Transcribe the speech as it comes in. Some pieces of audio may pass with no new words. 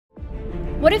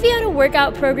What if you had a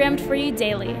workout programmed for you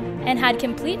daily and had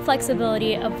complete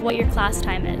flexibility of what your class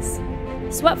time is?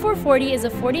 SWEAT440 is a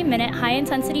 40-minute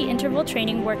high-intensity interval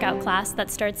training workout class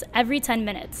that starts every 10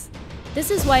 minutes.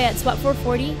 This is why at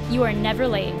SWEAT440, you are never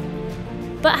late.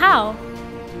 But how?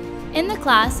 In the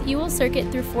class, you will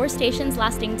circuit through 4 stations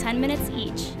lasting 10 minutes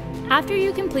each. After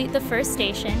you complete the first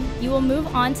station, you will move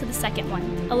on to the second one,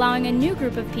 allowing a new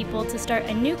group of people to start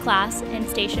a new class in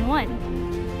Station 1.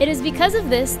 It is because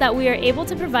of this that we are able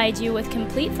to provide you with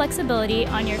complete flexibility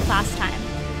on your class time.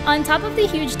 On top of the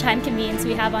huge time convenience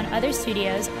we have on other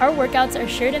studios, our workouts are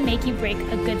sure to make you break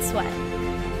a good sweat.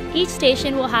 Each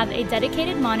station will have a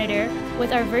dedicated monitor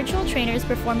with our virtual trainers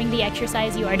performing the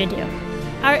exercise you are to do.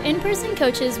 Our in-person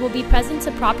coaches will be present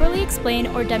to properly explain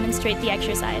or demonstrate the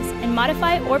exercise and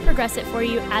modify or progress it for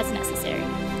you as necessary.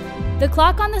 The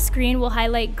clock on the screen will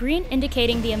highlight green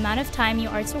indicating the amount of time you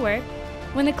are to work.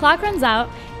 When the clock runs out,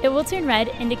 it will turn red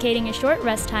indicating a short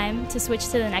rest time to switch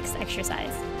to the next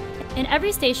exercise. In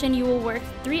every station, you will work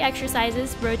 3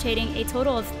 exercises, rotating a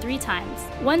total of 3 times.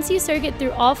 Once you circuit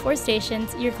through all 4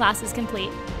 stations, your class is complete.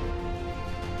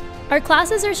 Our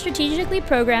classes are strategically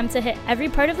programmed to hit every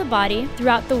part of the body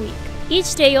throughout the week.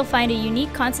 Each day you'll find a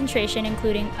unique concentration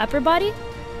including upper body,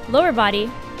 lower body,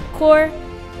 core,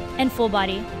 and full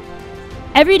body.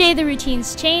 Every day the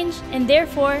routines change and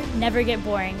therefore never get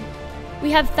boring. We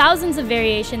have thousands of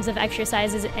variations of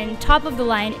exercises and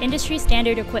top-of-the-line industry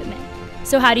standard equipment.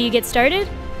 So how do you get started?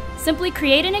 Simply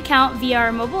create an account via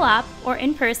our mobile app or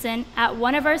in person at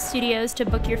one of our studios to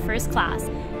book your first class.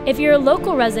 If you're a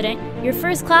local resident, your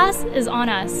first class is on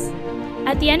us.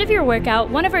 At the end of your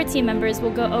workout, one of our team members will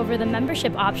go over the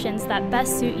membership options that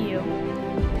best suit you.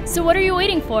 So what are you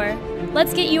waiting for?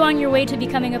 Let's get you on your way to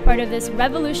becoming a part of this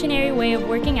revolutionary way of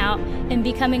working out and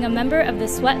becoming a member of the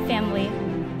SWEAT family.